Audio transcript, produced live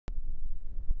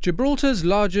Gibraltar's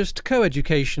largest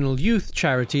coeducational youth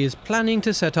charity is planning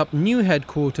to set up new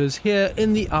headquarters here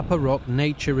in the Upper Rock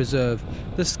Nature Reserve.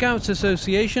 The Scouts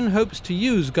Association hopes to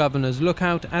use Governor's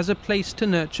Lookout as a place to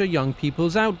nurture young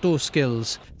people's outdoor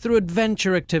skills through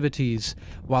adventure activities,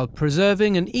 while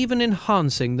preserving and even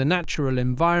enhancing the natural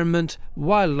environment,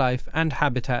 wildlife and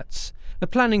habitats. The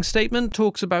planning statement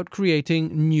talks about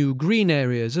creating new green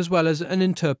areas as well as an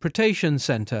interpretation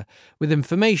centre with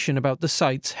information about the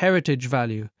site's heritage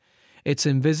value. It's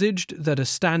envisaged that a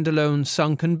standalone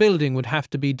sunken building would have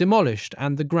to be demolished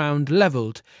and the ground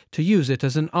levelled to use it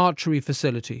as an archery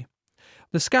facility.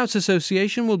 The Scouts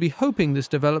Association will be hoping this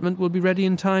development will be ready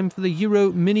in time for the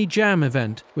Euro Mini Jam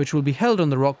event, which will be held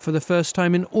on the Rock for the first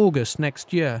time in August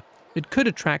next year. It could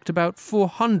attract about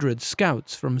 400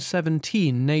 scouts from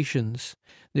 17 nations.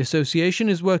 The association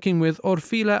is working with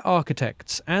Orfila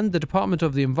Architects and the Department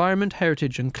of the Environment,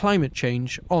 Heritage and Climate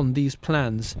Change on these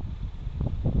plans.